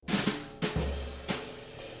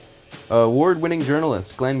Award-winning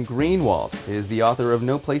journalist Glenn Greenwald is the author of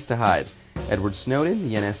No Place to Hide, Edward Snowden,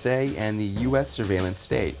 the NSA, and the U.S. Surveillance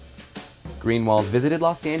State. Greenwald visited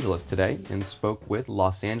Los Angeles today and spoke with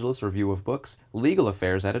Los Angeles Review of Books legal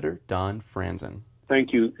affairs editor Don Franzen.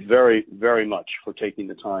 Thank you very, very much for taking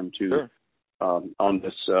the time to, Sure. On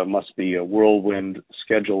this must be a whirlwind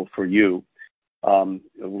schedule for you.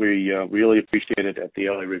 We really appreciate it at the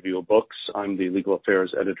LA Review of Books. I'm the legal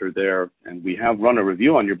affairs editor there, and we have run a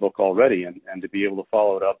review on your book already, and to be able to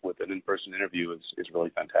follow it up with an in-person interview is really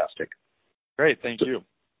fantastic. Great, thank you.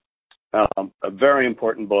 A very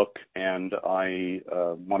important book, and I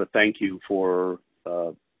want to thank you for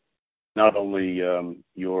not only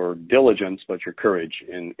your diligence, but your courage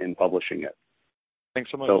in publishing it. Thanks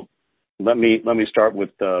so much. So let me start with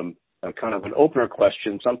kind of an opener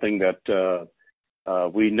question, something that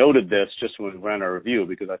we noted this just when we ran our review,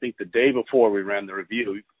 because I think the day before we ran the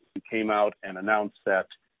review, you came out and announced that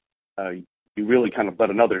you really kind of let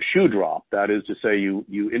another shoe drop. That is to say,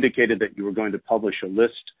 you indicated that you were going to publish a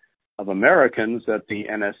list of Americans that the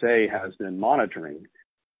NSA has been monitoring.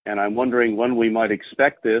 And I'm wondering when we might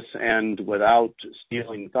expect this, and without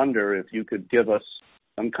stealing thunder, if you could give us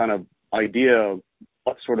some kind of idea of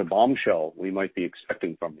what sort of bombshell we might be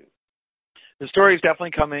expecting from you. The story is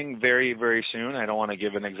definitely coming very, very soon. I don't want to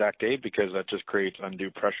give an exact date because that just creates undue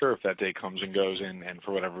pressure if that date comes and goes and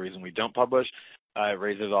for whatever reason we don't publish. It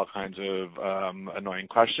raises all kinds of annoying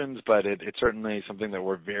questions, but it's certainly something that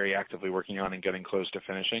we're very actively working on and getting close to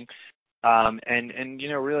finishing. And you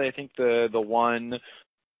know, really, I think the one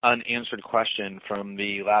unanswered question from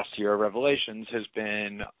the last year of revelations has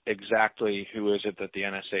been exactly who is it that the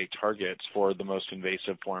NSA targets for the most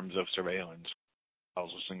invasive forms of surveillance. I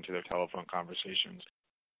was listening to their telephone conversations.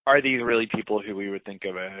 Are these really people who we would think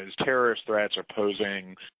of as terrorist threats or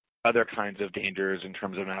posing other kinds of dangers in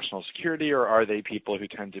terms of national security, or are they people who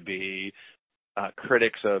tend to be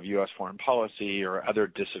critics of U.S. foreign policy or other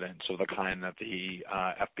dissidents of the kind that the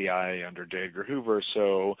FBI under J. Edgar Hoover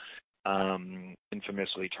so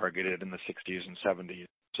infamously targeted in the 60s and 70s?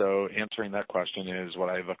 So answering that question is what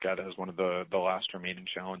I look at as one of the last remaining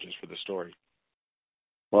challenges for the story.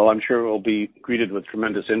 Well, I'm sure it will be greeted with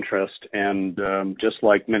tremendous interest, and just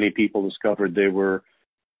like many people discovered they were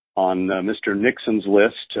on Mr. Nixon's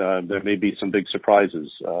list, there may be some big surprises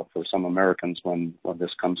for some Americans when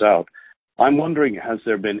this comes out. I'm wondering, has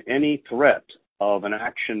there been any threat of an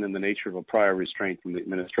action in the nature of a prior restraint from the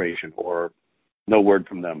administration, or no word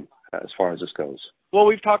from them as far as this goes? Well,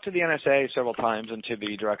 we've talked to the NSA several times and to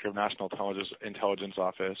the Director of National Intelligence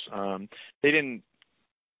Office. They didn't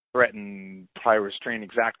threaten prior restraint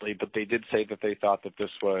exactly, but they did say that they thought that this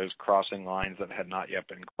was crossing lines that had not yet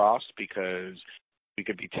been crossed because we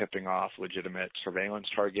could be tipping off legitimate surveillance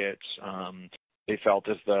targets. They felt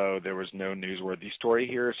as though there was no newsworthy story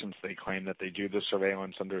here since they claim that they do the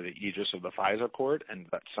surveillance under the aegis of the FISA court, and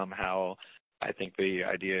that somehow I think the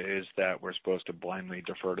idea is that we're supposed to blindly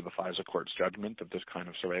defer to the FISA court's judgment that this kind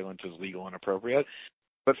of surveillance is legal and appropriate.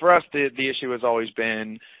 But for us, the issue has always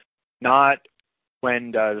been not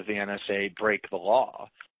when does the NSA break the law,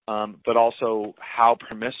 but also how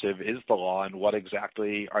permissive is the law and what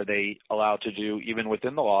exactly are they allowed to do even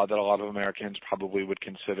within the law that a lot of Americans probably would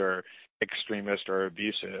consider extremist or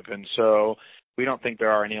abusive. And so we don't think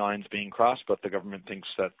there are any lines being crossed, but the government thinks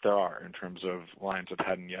that there are in terms of lines that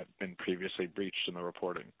hadn't yet been previously breached in the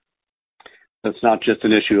reporting. It's not just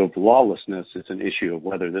an issue of lawlessness, it's an issue of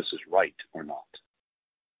whether this is right or not.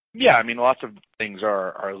 Yeah, I mean, lots of things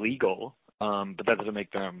are legal, but that doesn't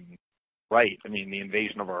make them right. I mean, the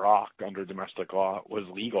invasion of Iraq under domestic law was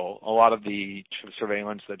legal. A lot of the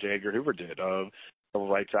surveillance that J. Edgar Hoover did of civil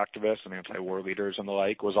rights activists and anti-war leaders and the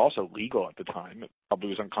like was also legal at the time. It probably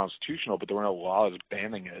was unconstitutional, but there were no laws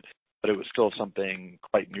banning it. But it was still something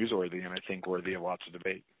quite newsworthy and I think worthy of lots of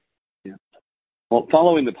debate. Yeah. Well,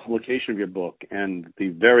 following the publication of your book and the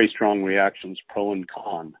very strong reactions, pro and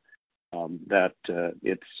con, that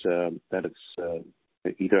it's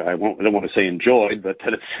either I don't want to say enjoyed, but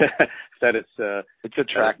that it's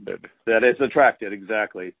attracted. That it's attracted,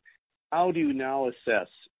 exactly. How do you now assess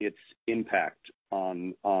its impact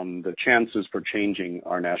on the chances for changing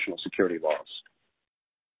our national security laws?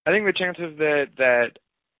 I think the chances that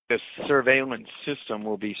the surveillance system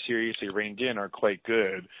will be seriously reined in are quite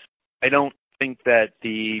good. I don't think that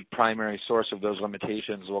the primary source of those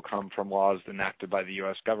limitations will come from laws enacted by the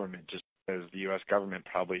U.S. government, just because the U.S. government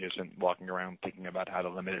probably isn't walking around thinking about how to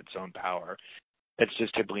limit its own power. It's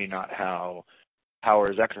just typically not how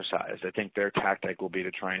power is exercised. I think their tactic will be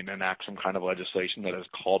to try and enact some kind of legislation that is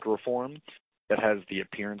called reform, that has the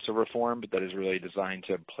appearance of reform, but that is really designed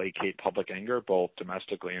to placate public anger, both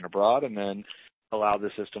domestically and abroad, and then allow the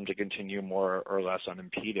system to continue more or less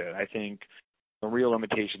unimpeded. I think the real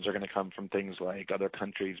limitations are going to come from things like other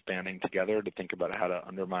countries banding together to think about how to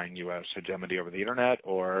undermine U.S. hegemony over the internet,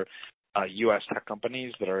 or U.S. tech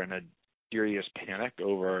companies that are in a serious panic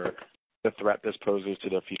over the threat this poses to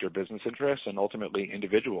their future business interests, and ultimately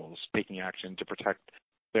individuals taking action to protect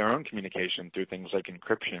their own communication through things like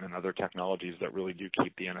encryption and other technologies that really do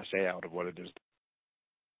keep the NSA out of what it is.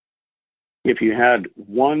 If you had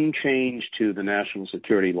one change to the national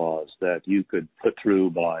security laws that you could put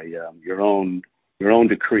through by your own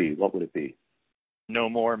decree, what would it be? No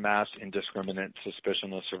more mass indiscriminate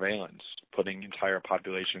suspicionless surveillance, putting entire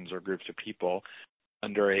populations or groups of people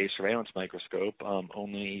under a surveillance microscope. The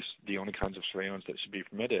only kinds of surveillance that should be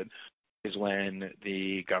permitted is when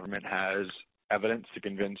the government has evidence to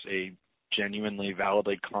convince a genuinely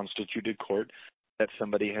validly constituted court that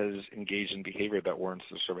somebody has engaged in behavior that warrants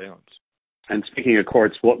the surveillance. And speaking of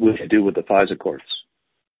courts, what would you do with the FISA courts?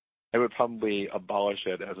 I would probably abolish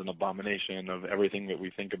it as an abomination of everything that we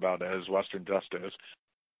think about as Western justice,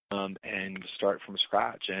 and start from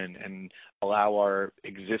scratch and allow our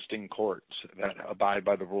existing courts that abide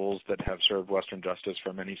by the rules that have served Western justice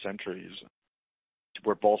for many centuries,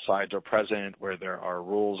 where both sides are present, where there are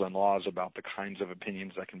rules and laws about the kinds of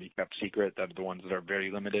opinions that can be kept secret, that are the ones that are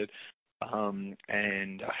very limited,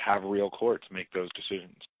 and have real courts make those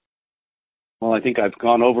decisions. Well, I think I've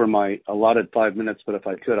gone over my allotted 5 minutes, but if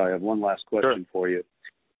I could, I have one last question for you.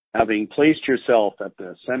 Having placed yourself at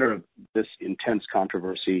the center of this intense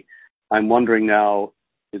controversy, I'm wondering now,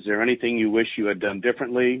 is there anything you wish you had done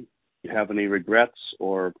differently? Do you have any regrets,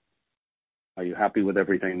 or are you happy with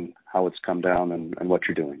everything, how it's come down and what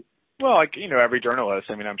you're doing? Well, like, every journalist,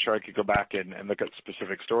 I'm sure I could go back and look at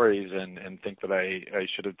specific stories and think that I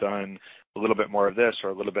should have done a little bit more of this or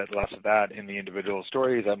a little bit less of that in the individual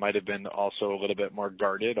stories. I might have been also a little bit more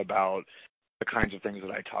guarded about the kinds of things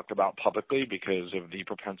that I talked about publicly because of the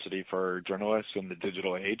propensity for journalists in the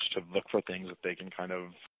digital age to look for things that they can kind of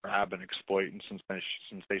grab and exploit and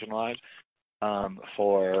sensationalize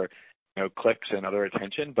for clicks and other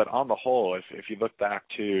attention. But on the whole, if you look back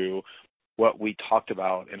to what we talked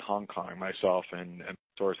about in Hong Kong, myself and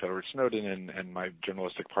source Edward Snowden and my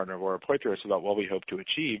journalistic partner Laura Poitras, about what we hope to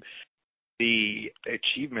achieve, the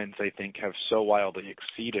achievements, I think, have so wildly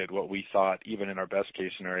exceeded what we thought, even in our best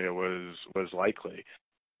case scenario, was likely,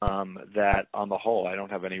 that on the whole, I don't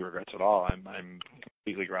have any regrets at all. I'm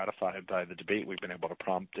completely gratified by the debate we've been able to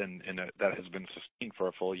prompt, and that has been sustained for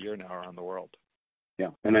a full year now around the world. Yeah,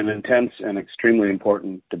 and an intense and extremely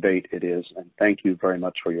important debate it is, and thank you very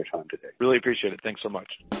much for your time today. Really appreciate it. Thanks so much.